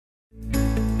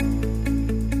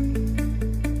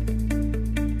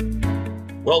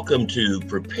Welcome to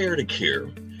Prepare to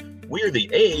Care. We are the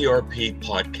AARP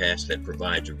podcast that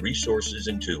provides resources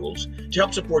and tools to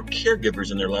help support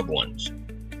caregivers and their loved ones.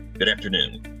 Good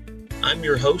afternoon. I'm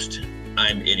your host.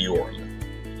 I'm Eddie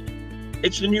Orem.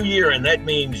 It's the new year, and that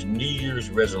means New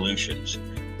Year's resolutions.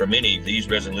 For many, these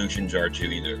resolutions are to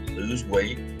either lose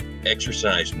weight,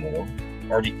 exercise more,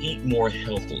 or to eat more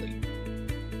healthily.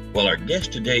 Well, our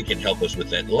guest today can help us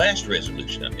with that last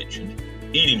resolution I mentioned,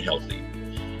 eating healthy.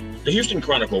 The Houston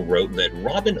Chronicle wrote that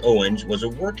Robin Owens was a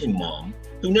working mom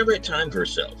who never had time for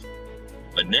herself.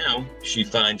 But now she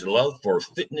finds love for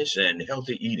fitness and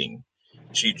healthy eating.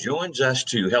 She joins us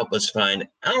to help us find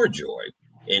our joy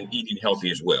in eating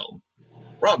healthy as well.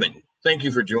 Robin, thank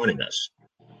you for joining us.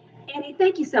 Andy,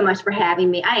 thank you so much for having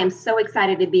me. I am so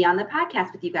excited to be on the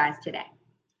podcast with you guys today.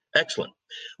 Excellent.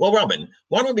 Well, Robin,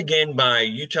 why don't we begin by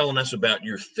you telling us about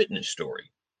your fitness story?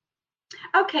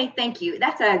 Okay, thank you.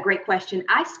 That's a great question.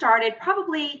 I started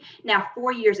probably now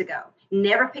 4 years ago.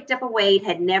 Never picked up a weight,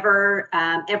 had never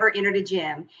ever entered a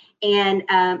gym, and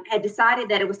had decided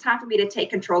that it was time for me to take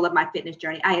control of my fitness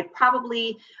journey. I had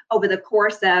probably, over the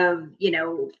course of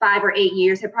 5 or 8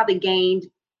 years, had probably gained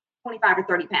 25 or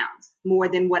 30 pounds more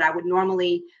than what I would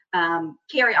normally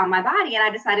carry on my body. And I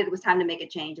decided it was time to make a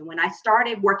change. And when I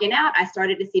started working out, I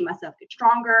started to see myself get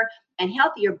stronger and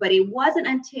healthier. But it wasn't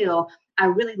until I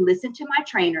really listened to my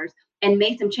trainers and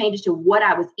made some changes to what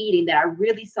I was eating that I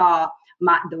really saw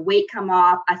the weight come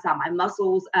off. I saw my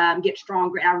muscles get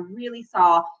stronger. And I really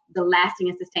saw the lasting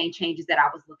and sustained changes that I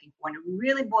was looking for. And it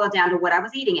really boiled down to what I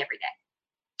was eating every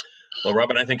day. Well,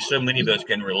 Robin, I think so many of us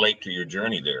can relate to your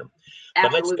journey there.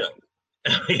 Absolutely. But let's go.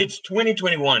 It's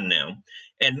 2021 now,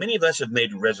 and many of us have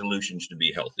made resolutions to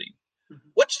be healthy.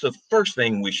 What's the first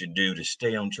thing we should do to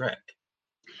stay on track?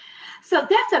 So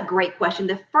that's a great question.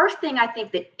 The first thing I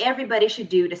think that everybody should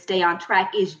do to stay on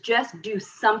track is just do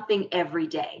something every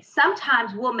day.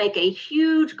 Sometimes we'll make a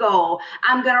huge goal.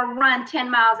 I'm going to run 10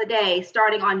 miles a day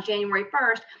starting on January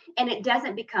 1st, and it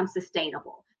doesn't become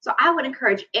sustainable. So I would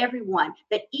encourage everyone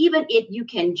that even if you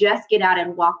can just get out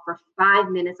and walk for 5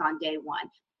 minutes on day one,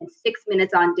 and 6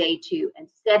 minutes on day two, and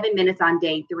 7 minutes on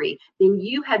day three, then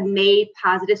you have made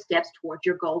positive steps towards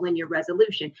your goal and your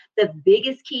resolution. The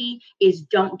biggest key is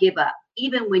don't give up,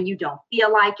 even when you don't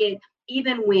feel like it,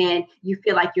 even when you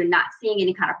feel like you're not seeing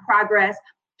any kind of progress.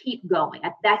 Keep going.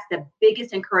 That's the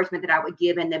biggest encouragement that I would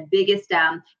give, and the biggest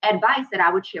advice that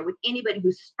I would share with anybody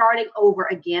who's starting over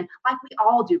again, like we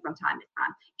all do from time to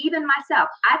time. Even myself,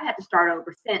 I've had to start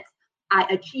over since I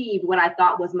achieved what I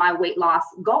thought was my weight loss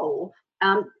goal.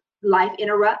 Life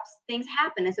interrupts, things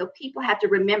happen. And so people have to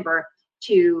remember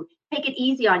to take it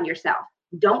easy on yourself.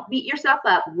 Don't beat yourself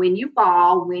up when you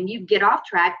fall, when you get off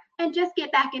track, and just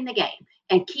get back in the game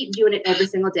and keep doing it every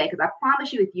single day. Because I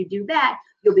promise you, if you do that,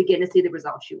 you'll begin to see the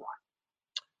results you want.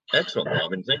 Excellent,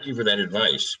 Robin. Thank you for that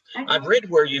advice. I've read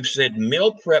where you've said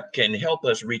meal prep can help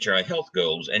us reach our health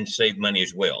goals and save money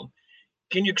as well.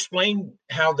 Can you explain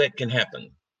how that can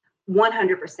happen?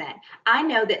 100%. I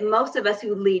know that most of us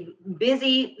who lead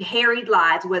busy, harried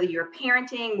lives, whether you're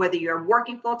parenting, whether you're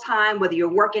working full time, whether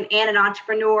you're working and an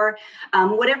entrepreneur,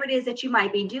 whatever it is that you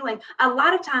might be doing, a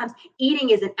lot of times eating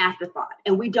is an afterthought,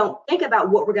 and we don't think about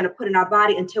what we're going to put in our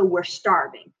body until we're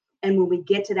starving. And when we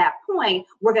get to that point,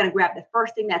 we're going to grab the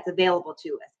first thing that's available to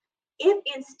us. If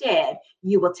instead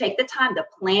you will take the time to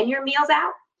plan your meals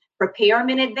out, prepare them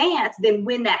in advance, then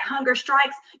when that hunger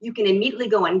strikes, you can immediately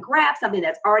go and grab something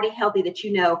that's already healthy, that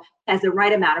you know has the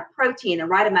right amount of protein, the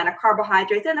right amount of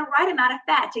carbohydrates, and the right amount of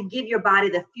fat to give your body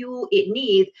the fuel it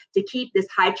needs to keep this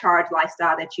high charge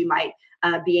lifestyle that you might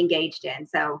be engaged in.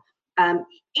 So, and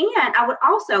I would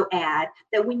also add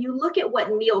that when you look at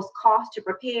what meals cost to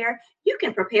prepare, you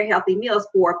can prepare healthy meals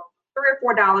for $3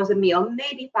 or $4 a meal,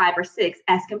 maybe 5 or 6,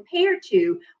 as compared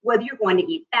to whether you're going to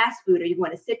eat fast food or you're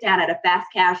going to sit down at a fast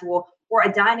casual or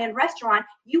a dine-in restaurant.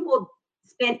 You will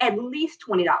spend at least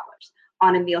 $20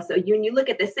 on a meal. So when you look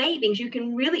at the savings, you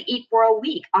can really eat for a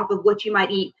week off of what you might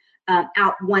eat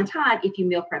out one time if you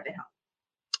meal prep at home.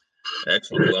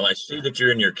 Excellent. Well, I see that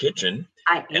you're in your kitchen.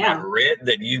 I am. And I've read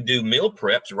that you do meal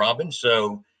preps, Robin.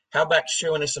 So how about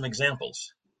showing us some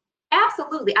examples?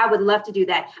 Absolutely. I would love to do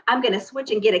that. I'm going to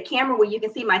switch and get a camera where you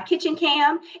can see my kitchen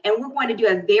cam, and we're going to do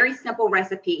a very simple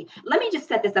recipe. Let me just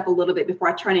set this up a little bit before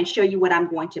I turn and show you what I'm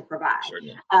going to provide.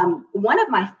 One of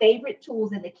my favorite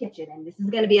tools in the kitchen, and this is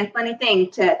going to be a funny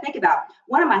thing to think about,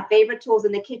 one of my favorite tools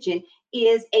in the kitchen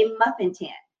is a muffin tin.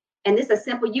 And this is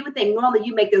simple. You would think normally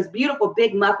you make those beautiful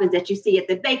big muffins that you see at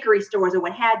the bakery stores or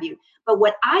what have you. But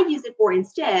what I use it for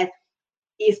instead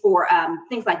is for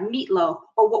things like meatloaf,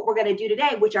 or what we're going to do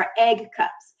today, which are egg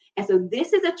cups. And so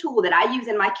this is a tool that I use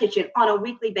in my kitchen on a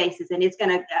weekly basis, and it's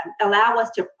going to allow us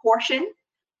to portion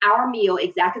our meal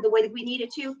exactly the way that we need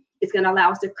it to. It's going to allow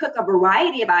us to cook a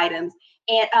variety of items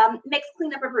and makes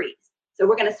cleanup a breeze. So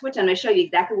we're going to switch. I'm going to show you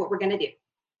exactly what we're going to do.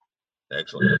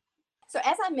 Excellent. So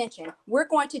as I mentioned, we're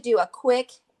going to do a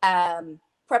quick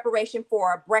preparation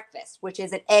for breakfast, which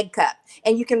is an egg cup.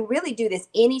 And you can really do this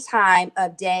any time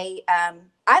of day.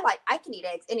 I can eat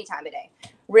eggs any time of day,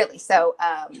 really. So,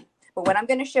 but what I'm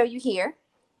going to show you here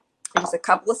is just a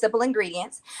couple of simple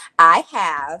ingredients. I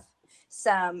have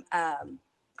some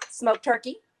smoked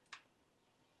turkey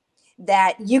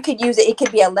that you could use. It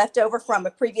could be a leftover from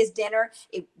a previous dinner.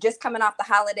 Just coming off the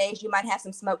holidays, you might have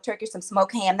some smoked turkey, some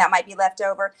smoked ham that might be left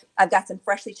over. I've got some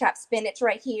freshly chopped spinach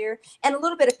right here and a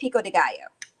little bit of pico de gallo.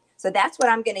 So that's what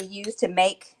I'm going to use to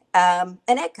make an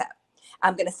egg cup.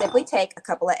 I'm going to simply take a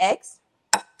couple of eggs.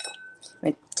 I'm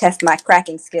going to test my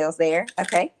cracking skills there.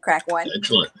 Okay, crack one.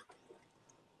 Excellent.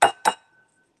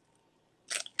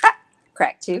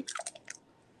 Crack two.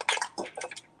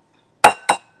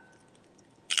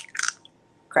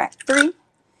 Crack three.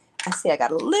 I see I got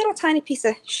a little tiny piece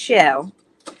of shell,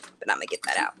 but I'm gonna get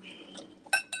that out.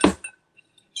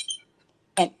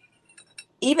 And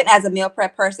even as a meal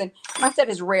prep person, my stuff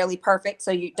is rarely perfect,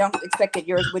 so you don't expect that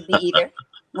yours would be either.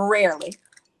 Rarely.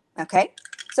 Okay.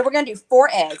 So we're gonna do 4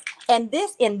 eggs, and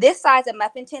in this size of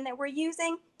muffin tin that we're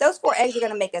using, those 4 eggs are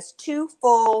gonna make us 2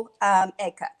 full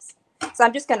egg cups. So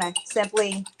I'm just gonna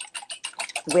simply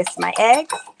whisk my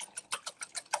eggs.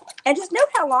 And just note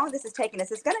how long this is taking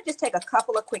us. It's going to just take a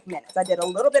couple of quick minutes. I did a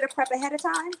little bit of prep ahead of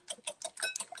time.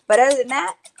 But other than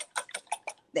that,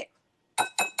 there.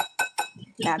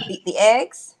 Now beat the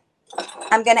eggs.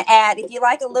 I'm going to add, if you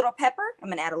like a little pepper, I'm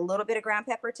going to add a little bit of ground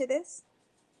pepper to this.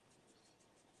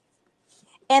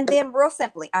 And then real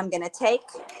simply, I'm going to take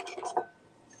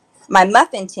my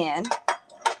muffin tin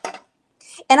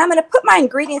and I'm going to put my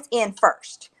ingredients in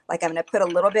first. Like I'm going to put a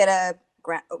little bit of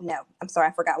ground. Oh, no, I'm sorry.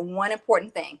 I forgot one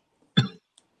important thing.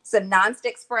 Some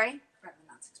nonstick spray.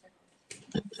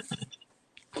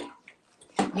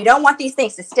 You don't want these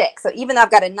things to stick. So even though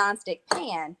I've got a nonstick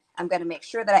pan, I'm going to make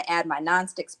sure that I add my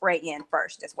nonstick spray in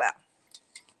first as well.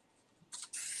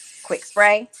 Quick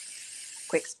spray,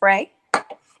 quick spray.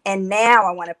 And now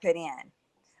I want to put in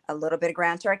a little bit of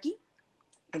ground turkey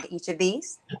into each of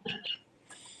these.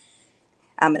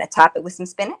 I'm going to top it with some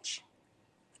spinach.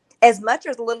 As much or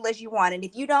as little as you want. And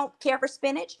if you don't care for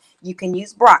spinach, you can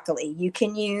use broccoli. You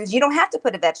don't have to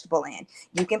put a vegetable in.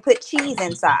 You can put cheese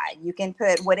inside. You can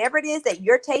put whatever it is that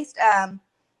your taste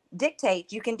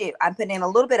dictates, you can do. I'm putting in a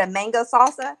little bit of mango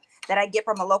salsa that I get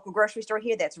from a local grocery store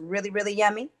here that's really, really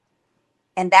yummy.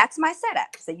 And that's my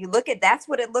setup. So you look at, that's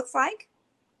what it looks like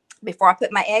before I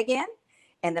put my egg in.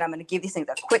 And then I'm going to give these things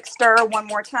a quick stir one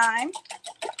more time.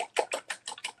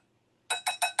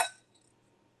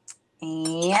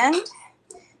 And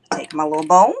take my little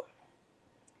bowl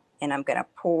and I'm going to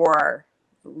pour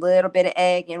a little bit of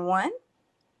egg in one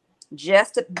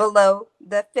just below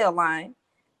the fill line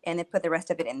and then put the rest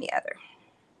of it in the other.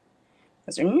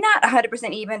 Those are not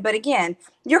 100% even, but again,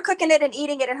 you're cooking it and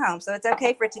eating it at home, so it's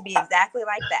okay for it to be exactly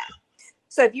like that.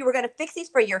 So if you were going to fix these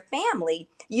for your family,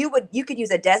 you could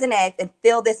use a dozen eggs and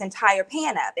fill this entire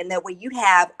pan up, and that way you'd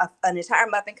have an entire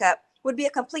muffin cup would be a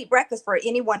complete breakfast for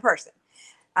any one person.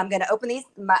 I'm going to open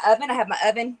my oven. I have my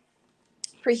oven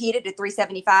preheated to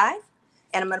 375,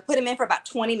 and I'm going to put them in for about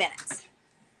 20 minutes.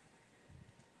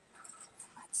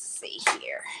 Let's see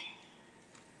here.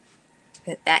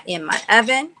 Put that in my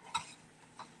oven.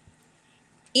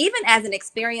 Even as an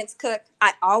experienced cook,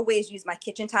 I always use my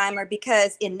kitchen timer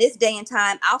because in this day and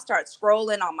time, I'll start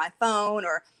scrolling on my phone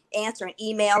or answering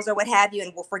emails or what have you,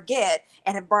 and will forget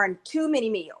and have burned too many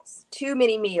meals,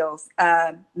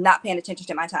 not paying attention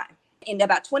to my time. In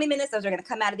about 20 minutes, those are going to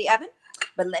come out of the oven.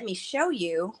 But let me show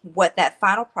you what that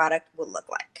final product will look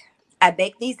like. I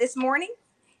baked these this morning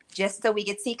just so we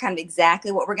could see kind of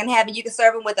exactly what we're going to have. And you can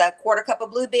serve them with a 1/4 cup of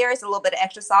blueberries, a little bit of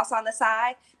extra sauce on the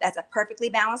side. That's a perfectly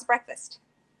balanced breakfast.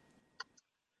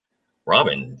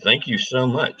 Robin, thank you so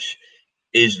much.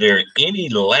 Is there any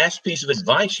last piece of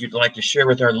advice you'd like to share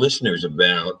with our listeners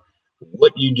about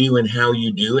what you do and how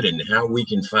you do it and how we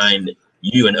can find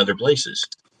you in other places?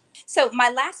 So my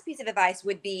last piece of advice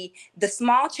would be the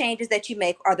small changes that you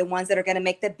make are the ones that are going to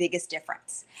make the biggest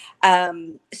difference.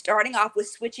 Starting off with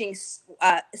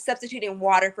substituting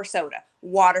water for soda,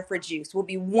 water for juice will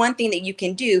be one thing that you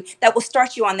can do that will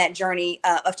start you on that journey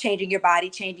of changing your body,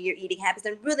 changing your eating habits,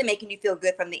 and really making you feel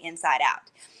good from the inside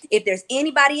out. If there's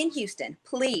anybody in Houston,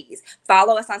 please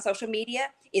follow us on social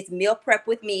media. It's Meal Prep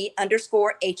With Me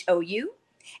 _HOU.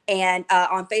 And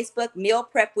on Facebook, Meal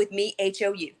Prep With Me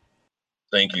HOU.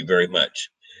 Thank you very much.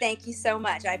 Thank you so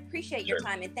much. I appreciate your Sure.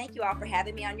 time, and thank you all for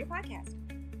having me on your podcast.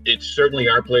 It's certainly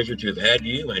our pleasure to have had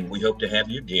you, and we hope to have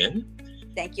you again.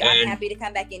 Thank you. I'm And happy to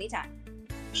come back anytime.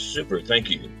 super, thank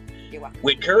you. You're welcome.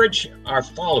 We encourage our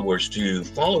followers to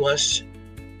follow us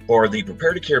for the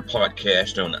Prepare to Care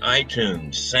podcast on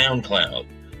iTunes, SoundCloud,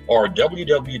 or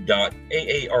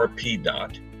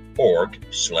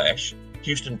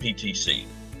www.aarp.org/HoustonPTC.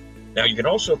 Now, you can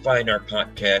also find our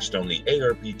podcast on the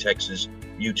ARP Texas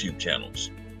YouTube channels.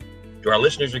 To our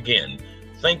listeners again,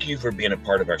 thank you for being a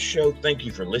part of our show. Thank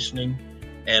you for listening.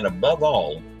 And above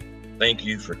all, thank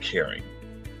you for caring.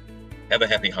 Have a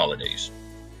happy holidays.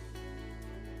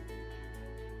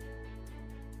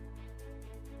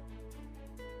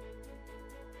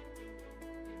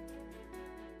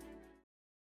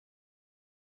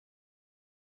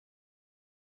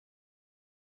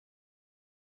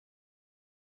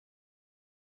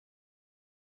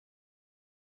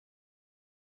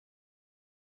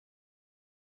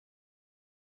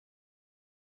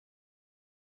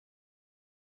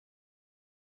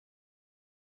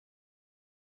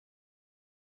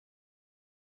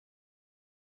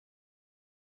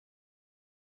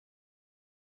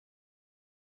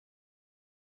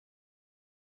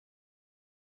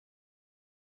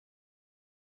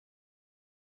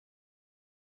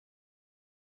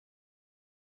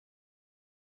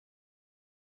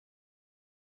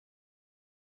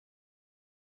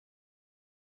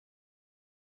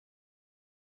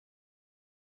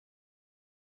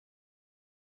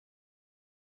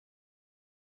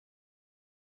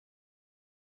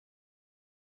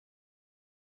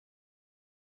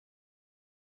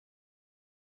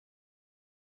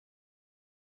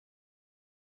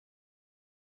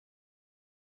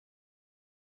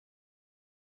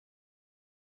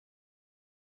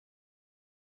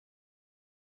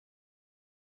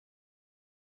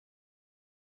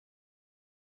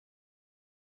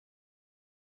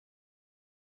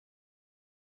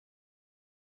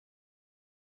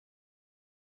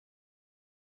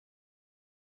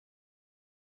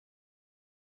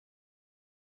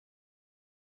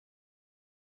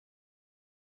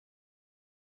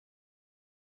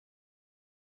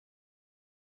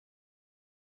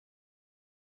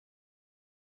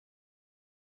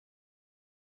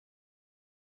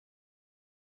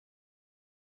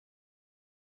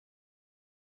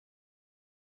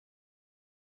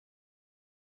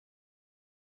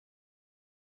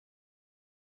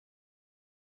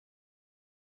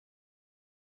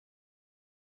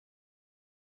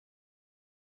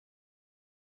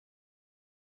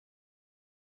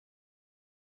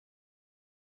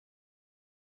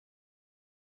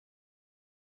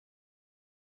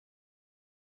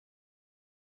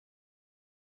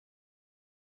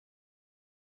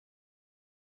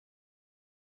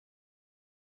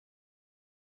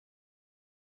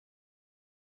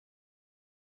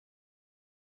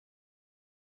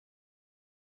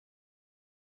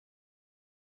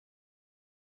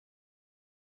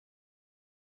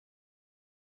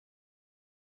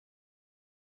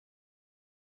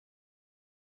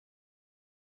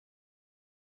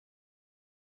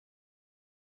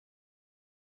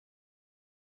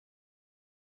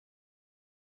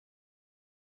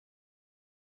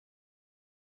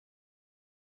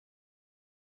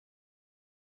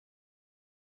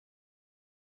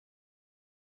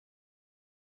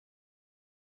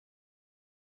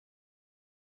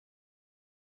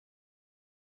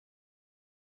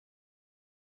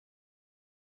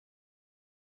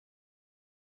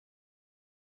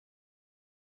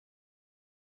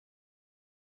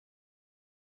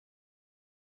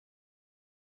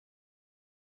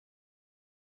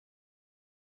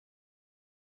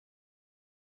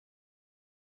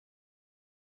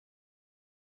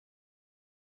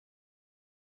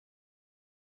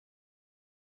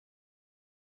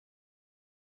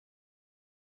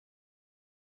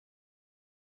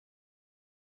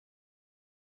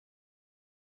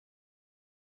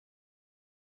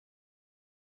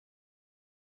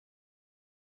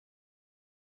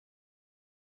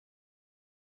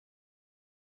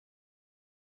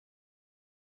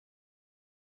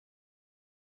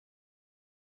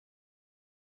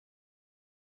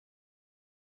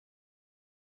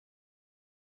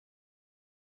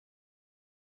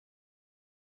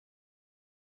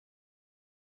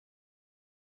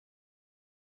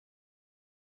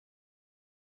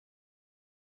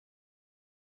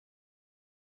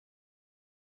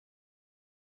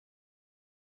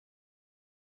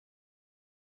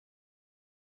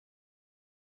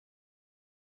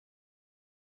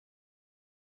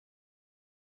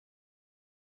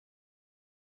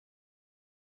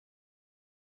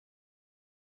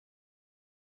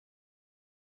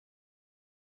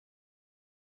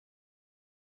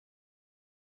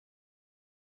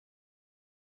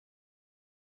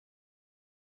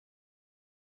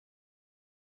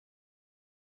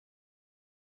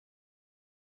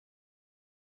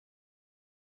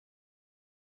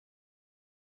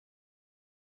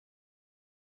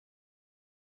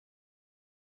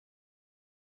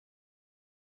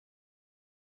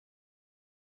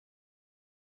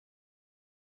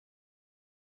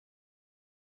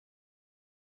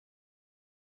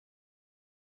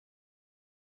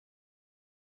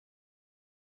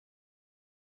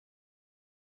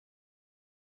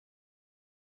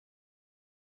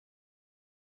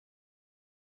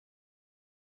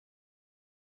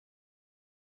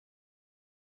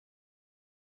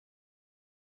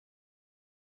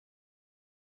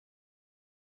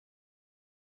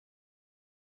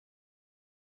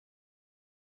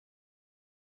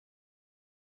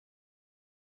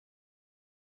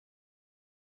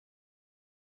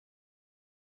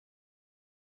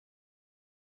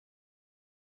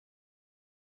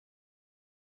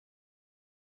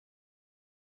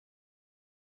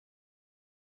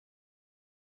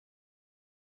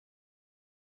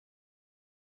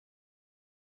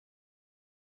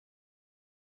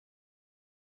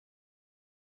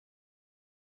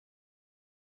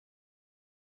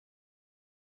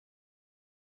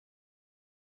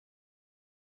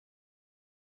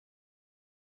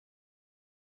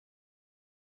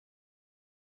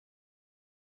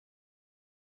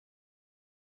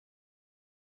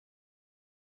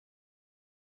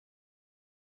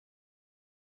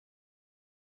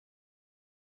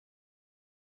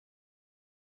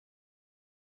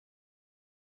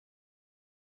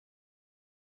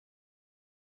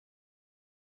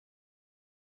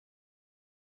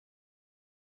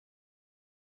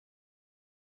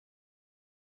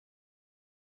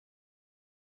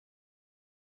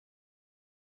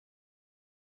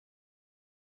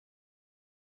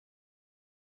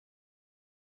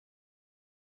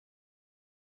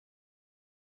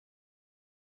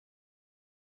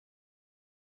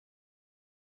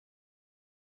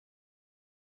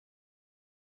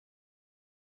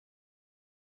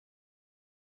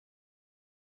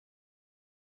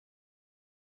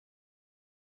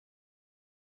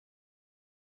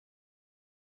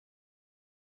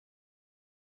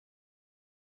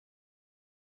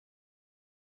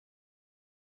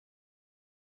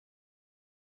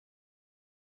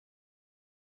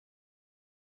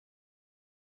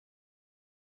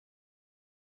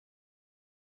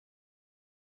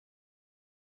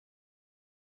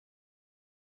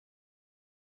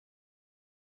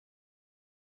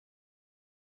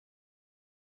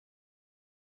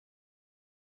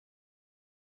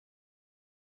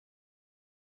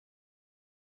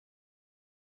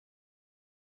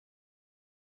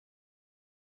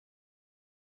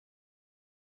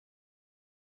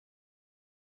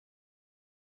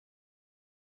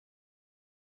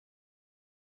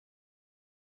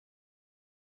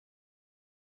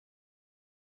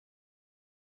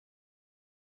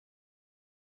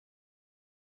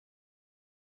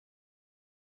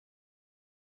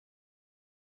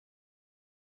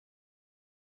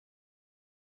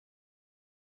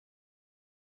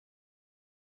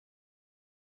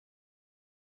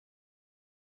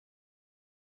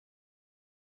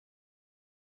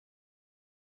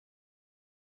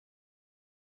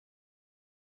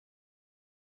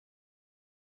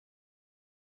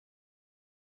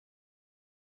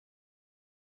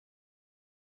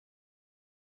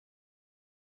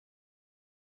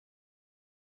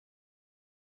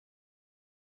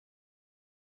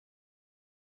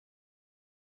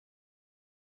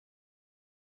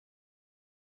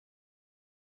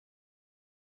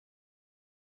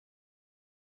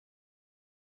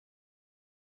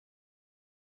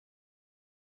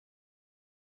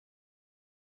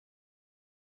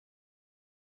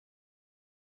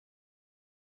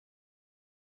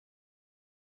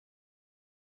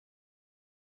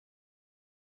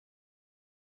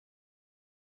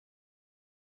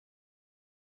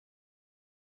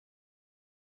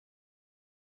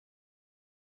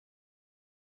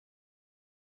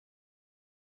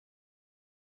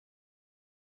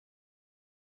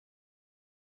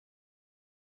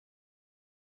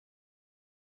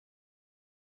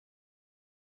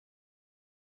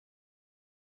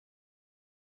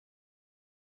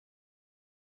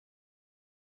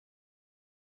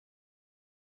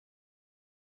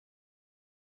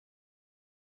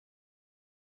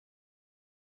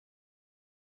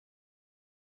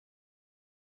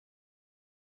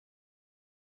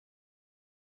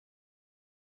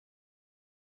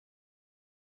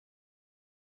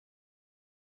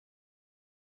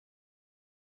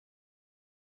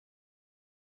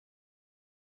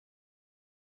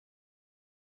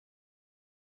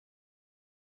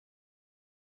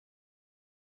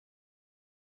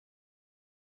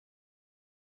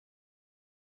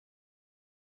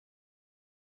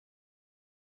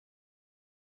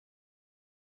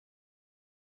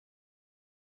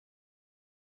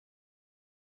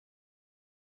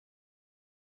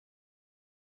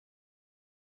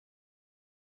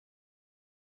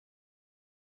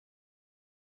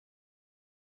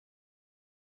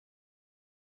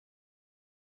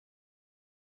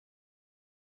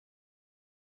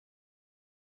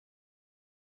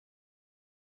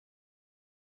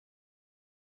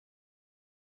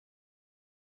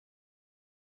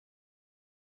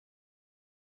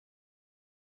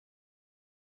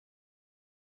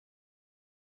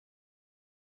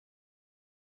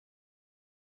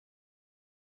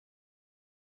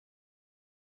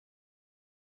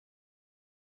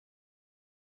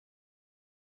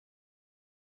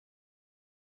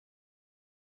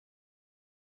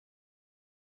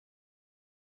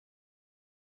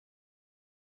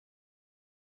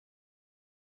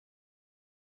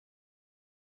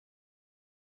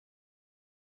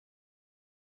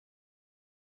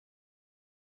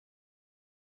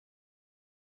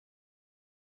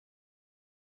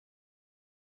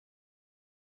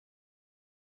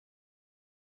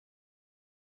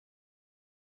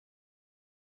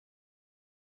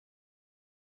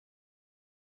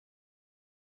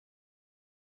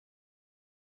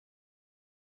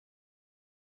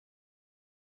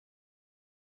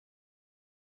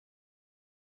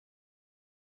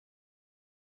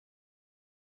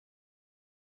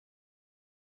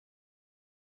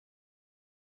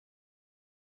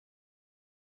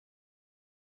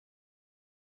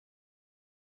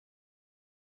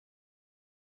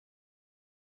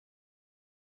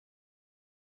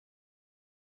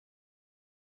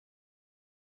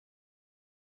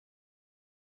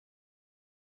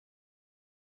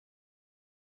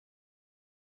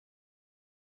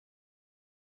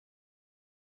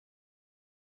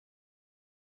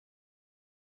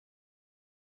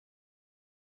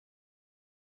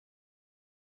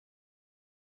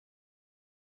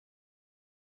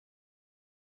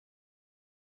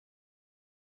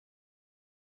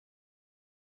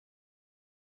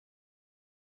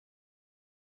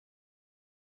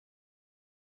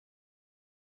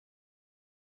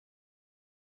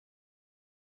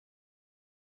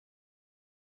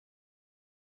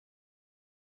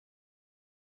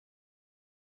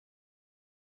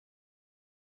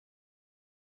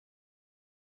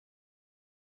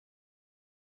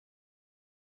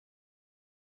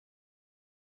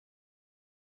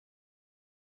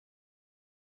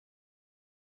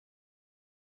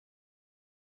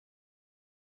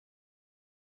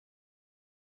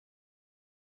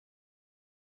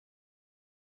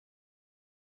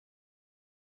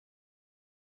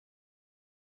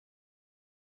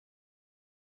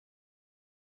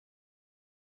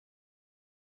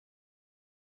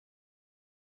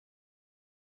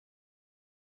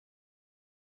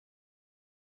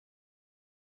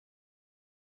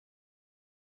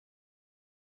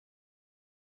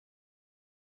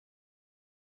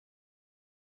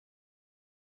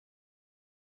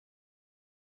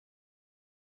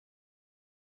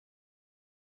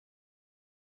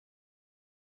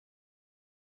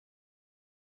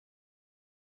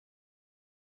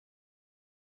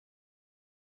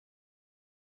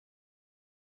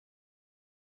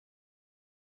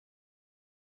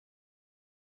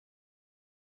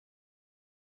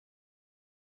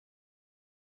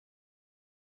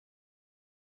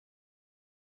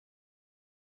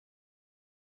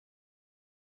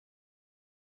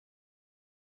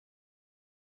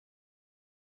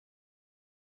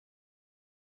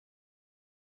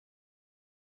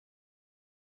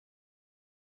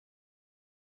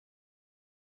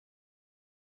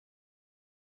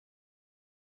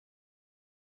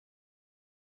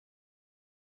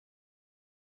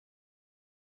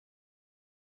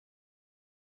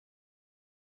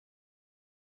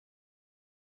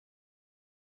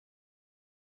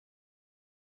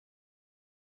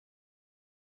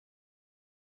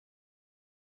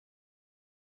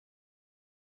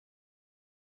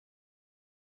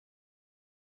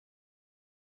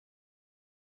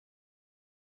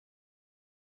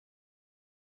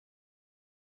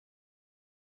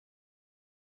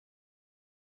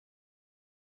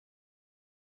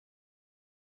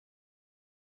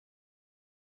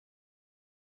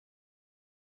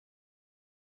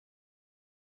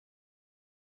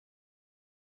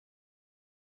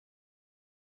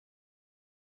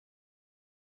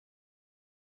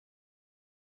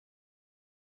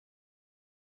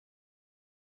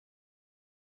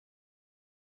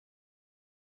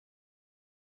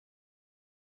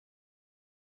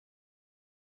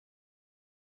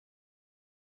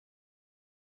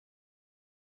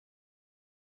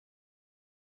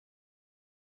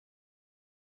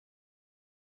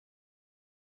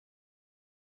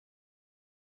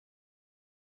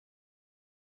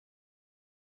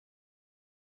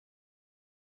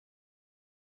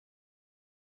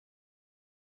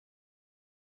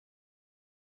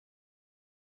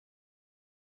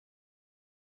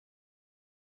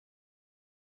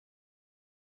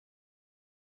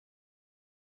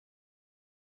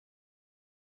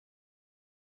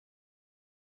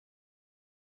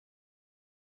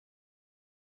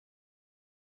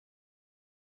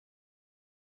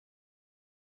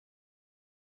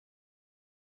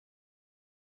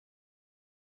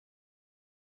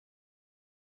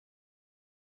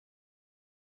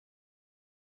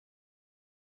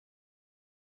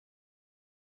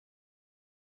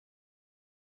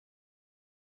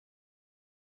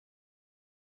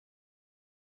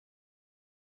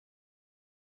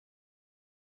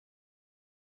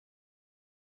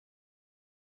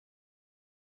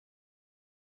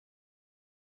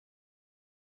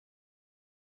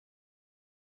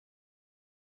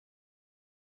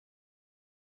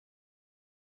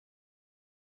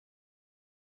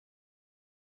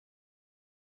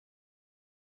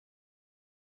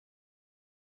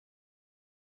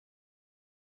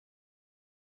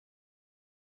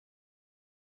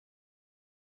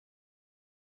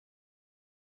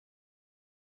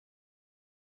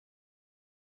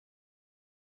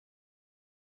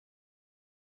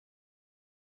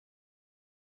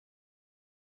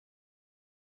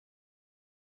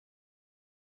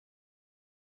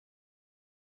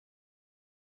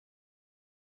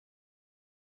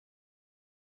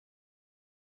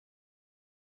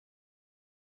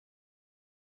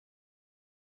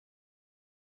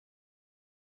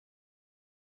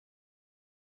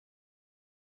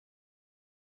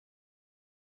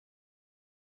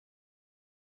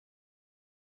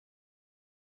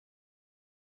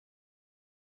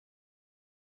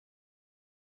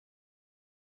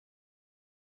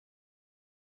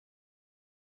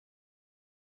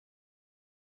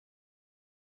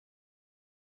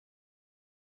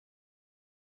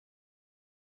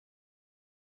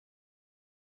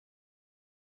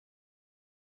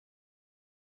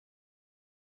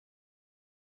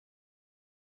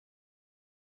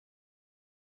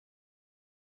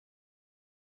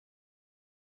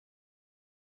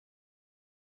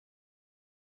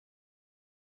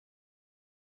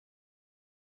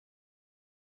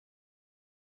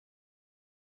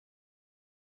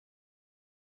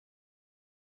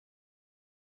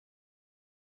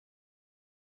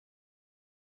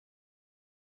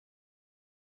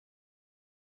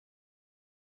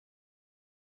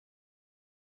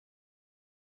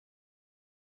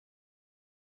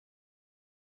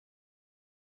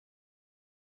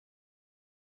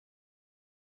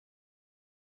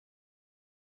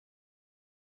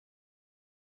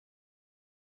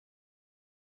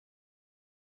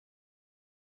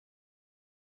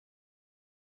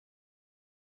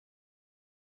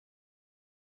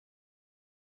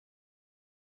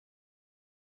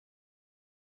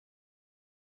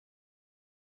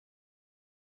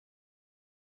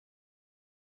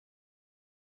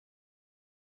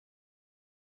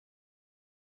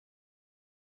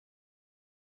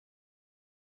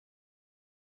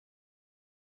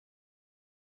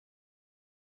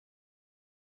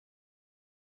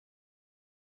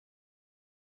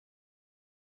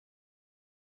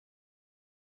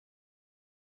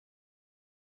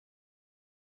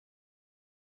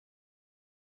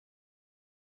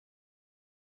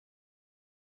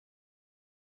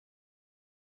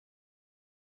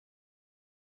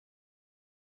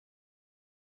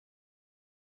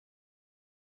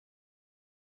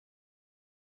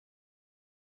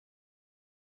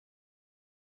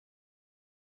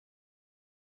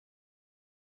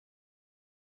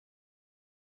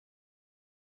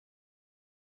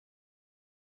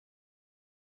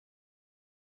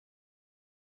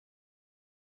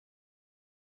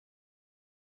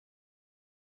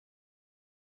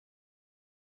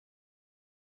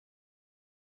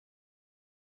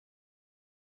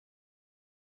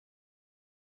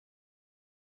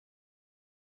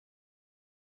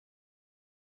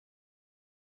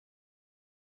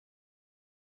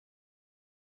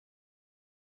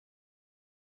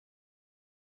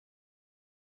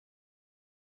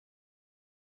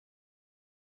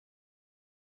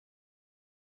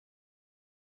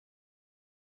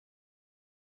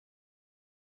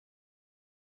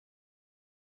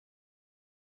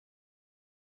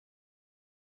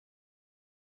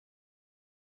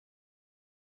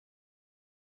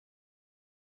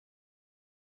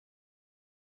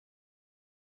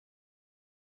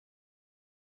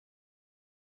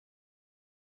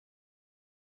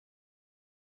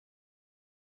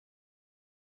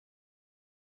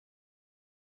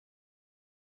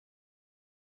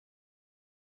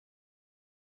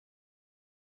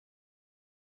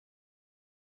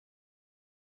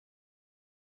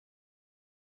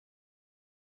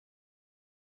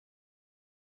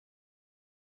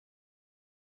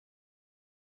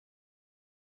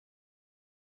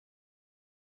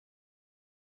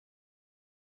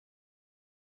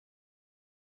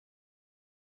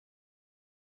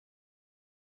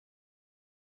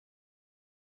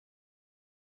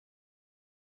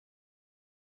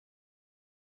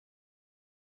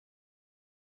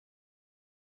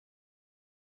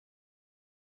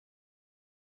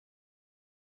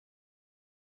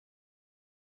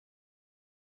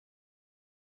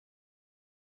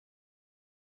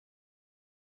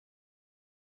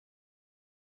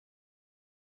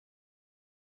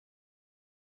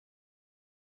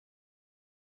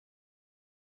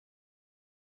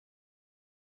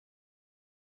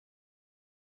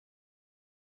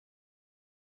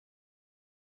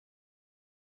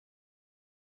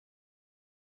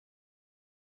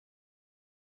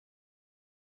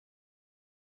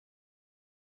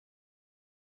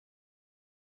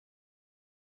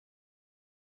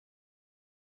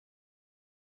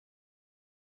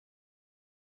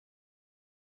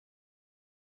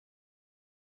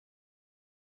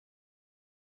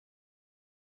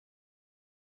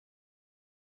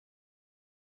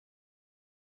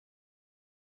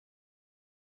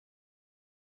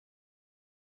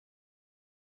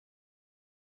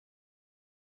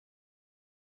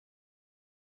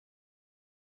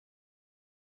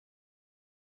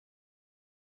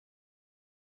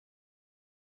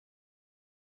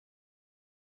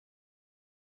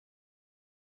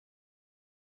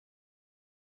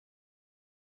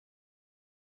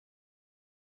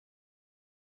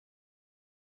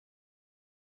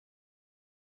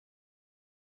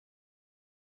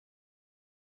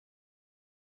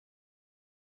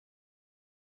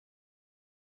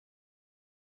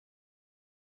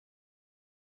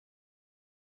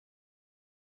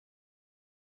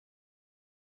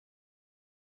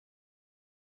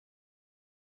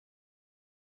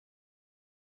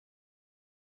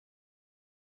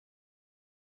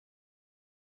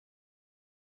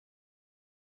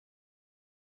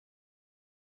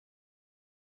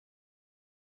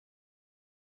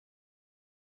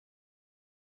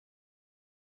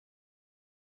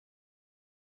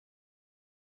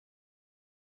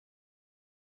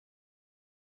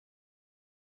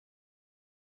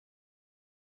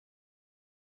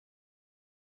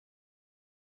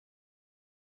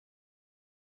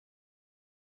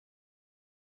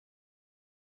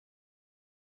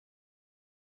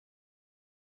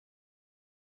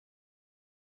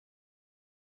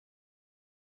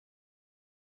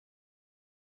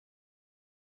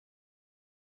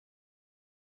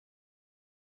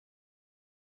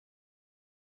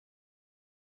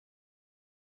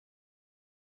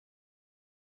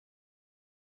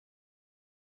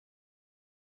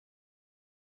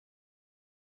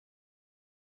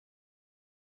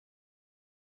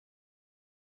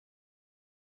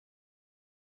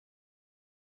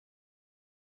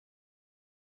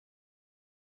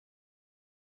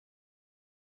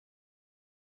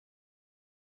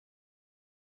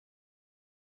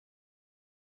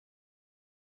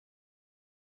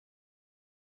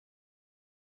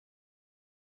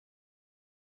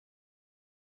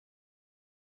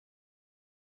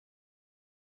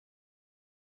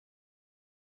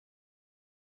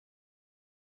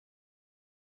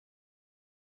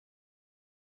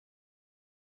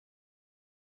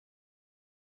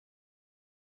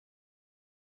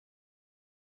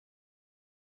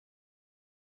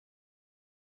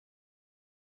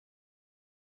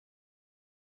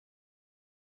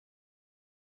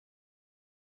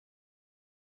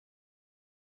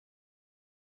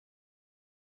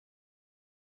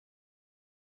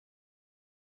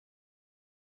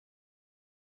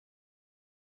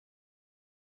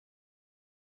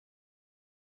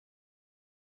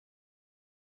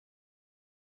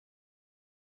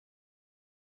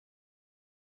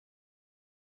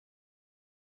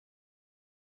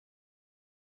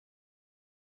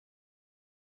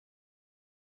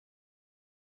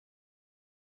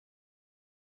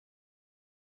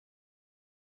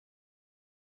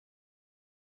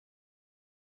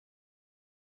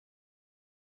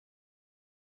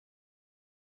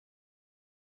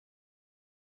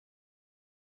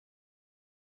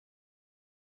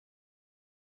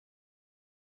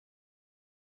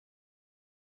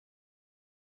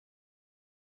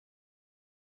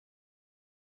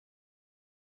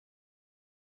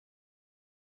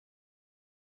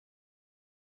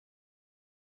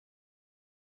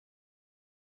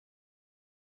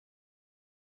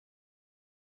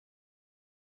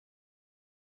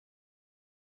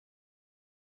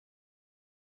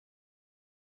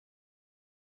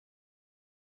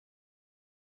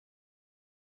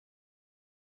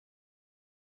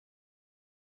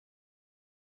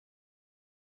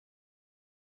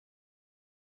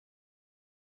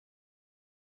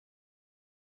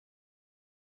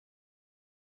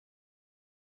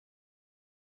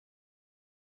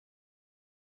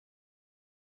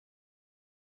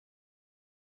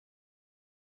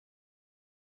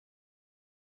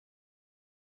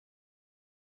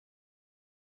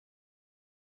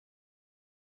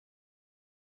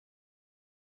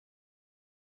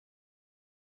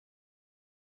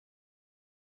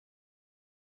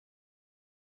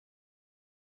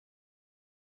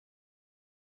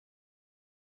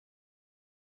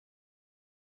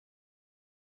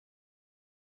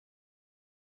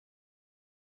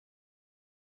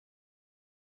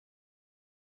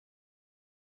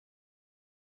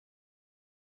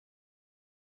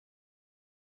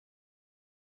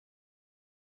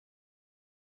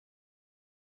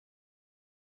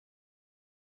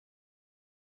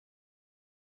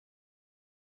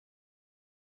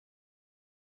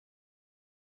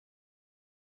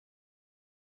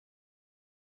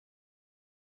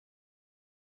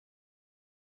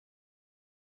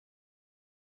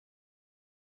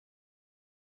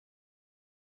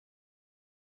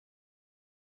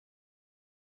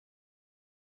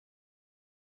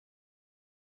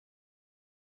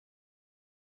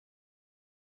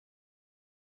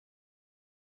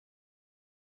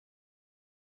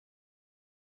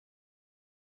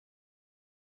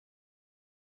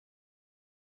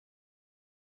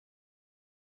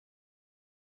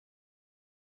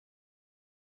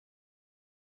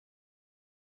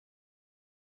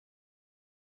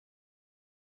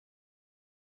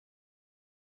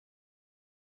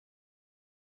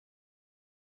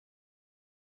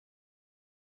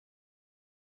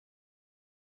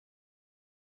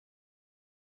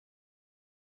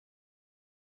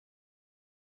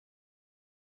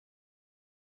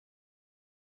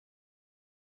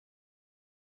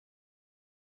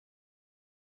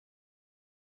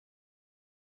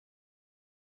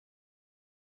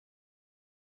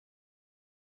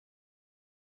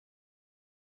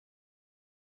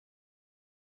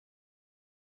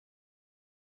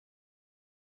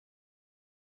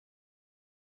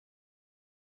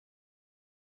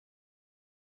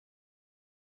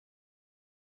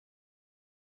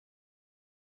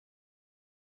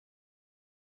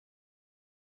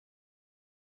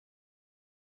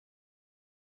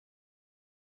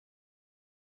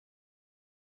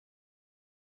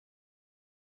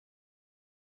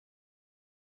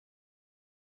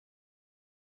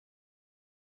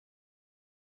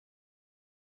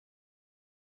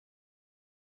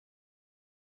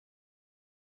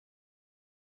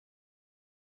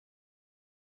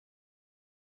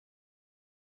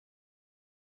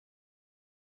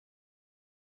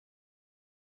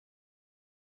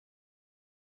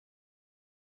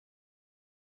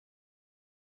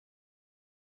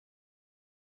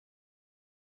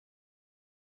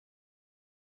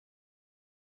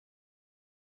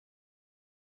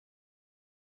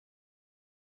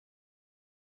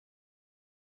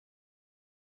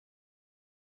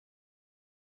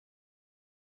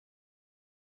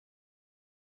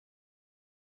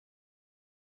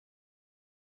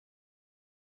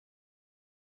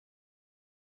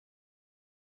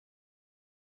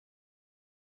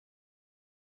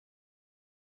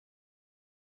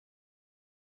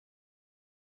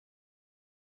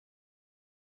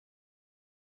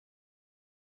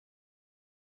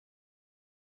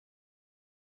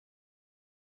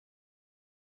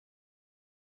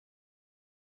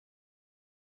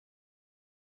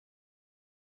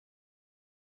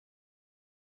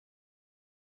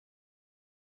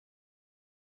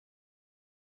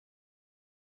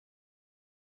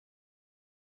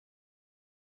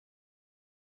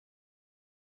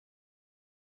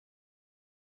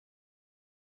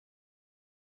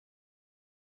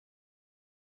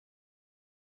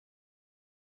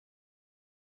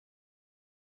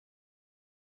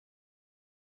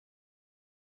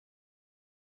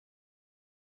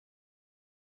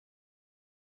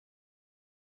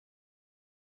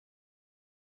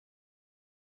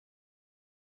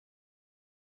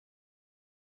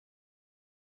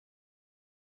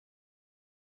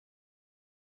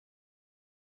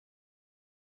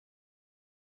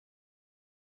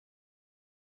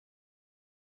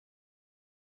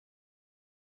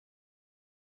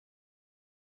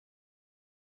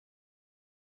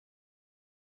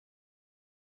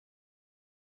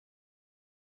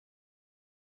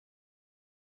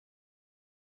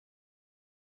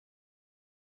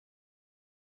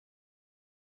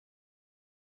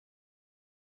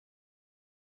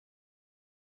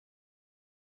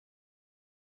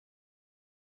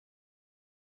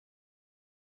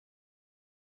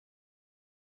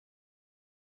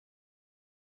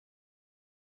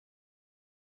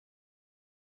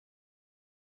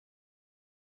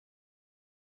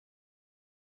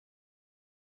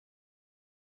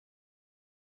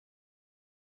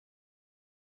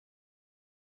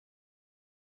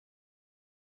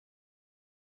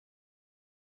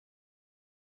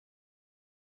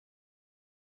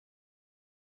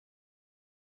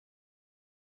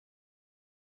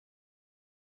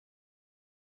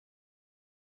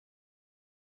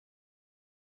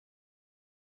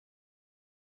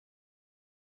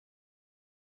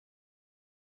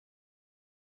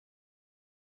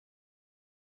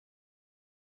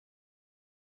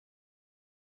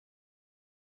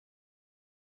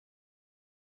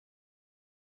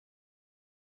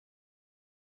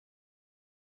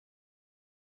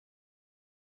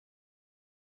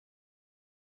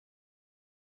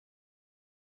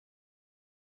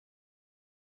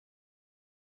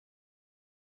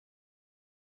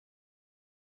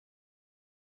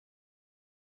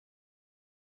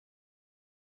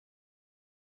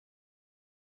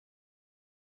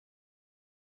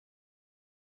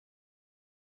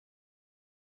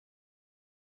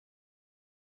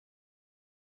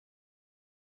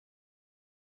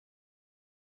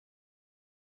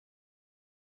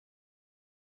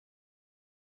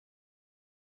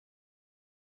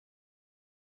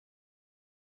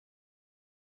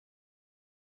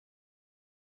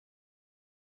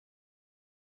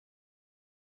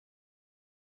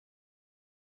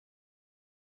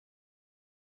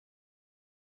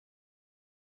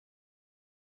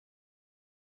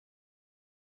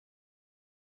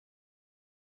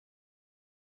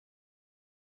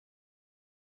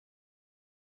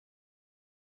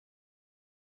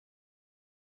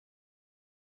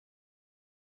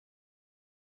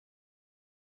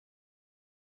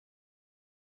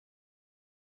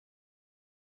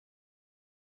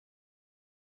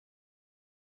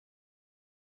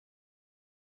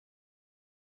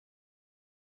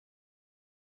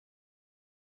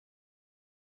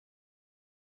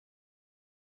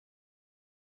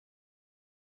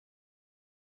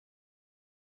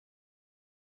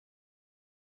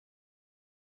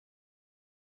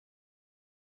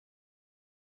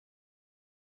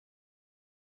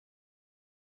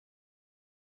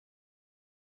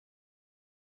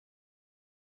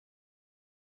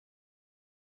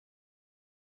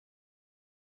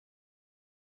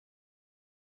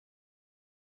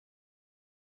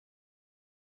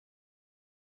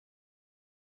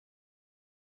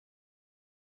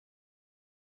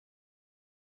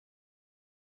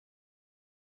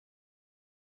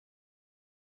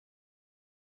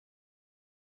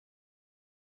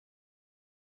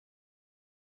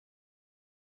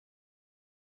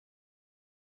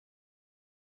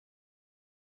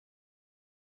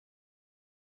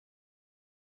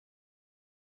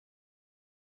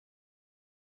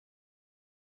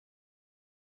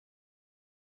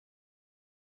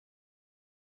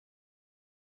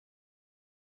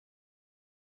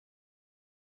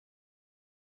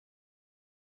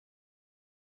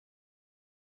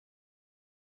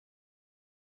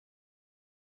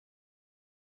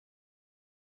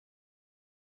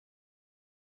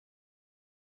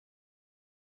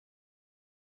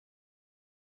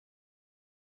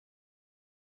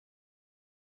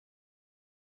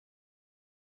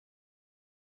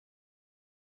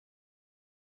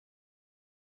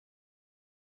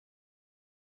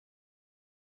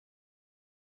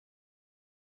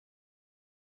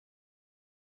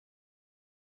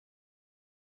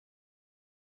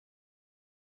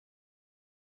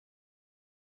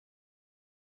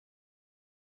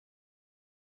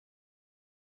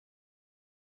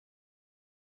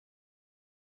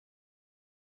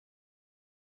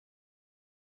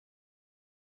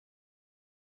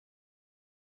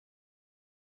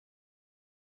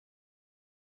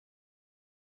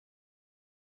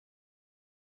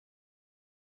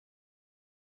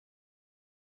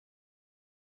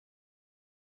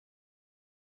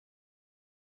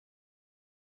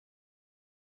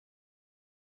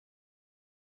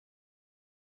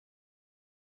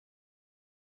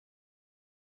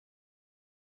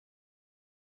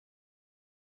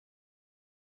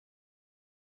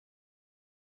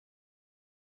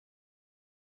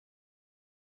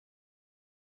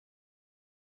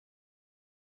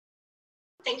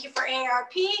 Thank you for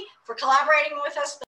AARP for collaborating with us.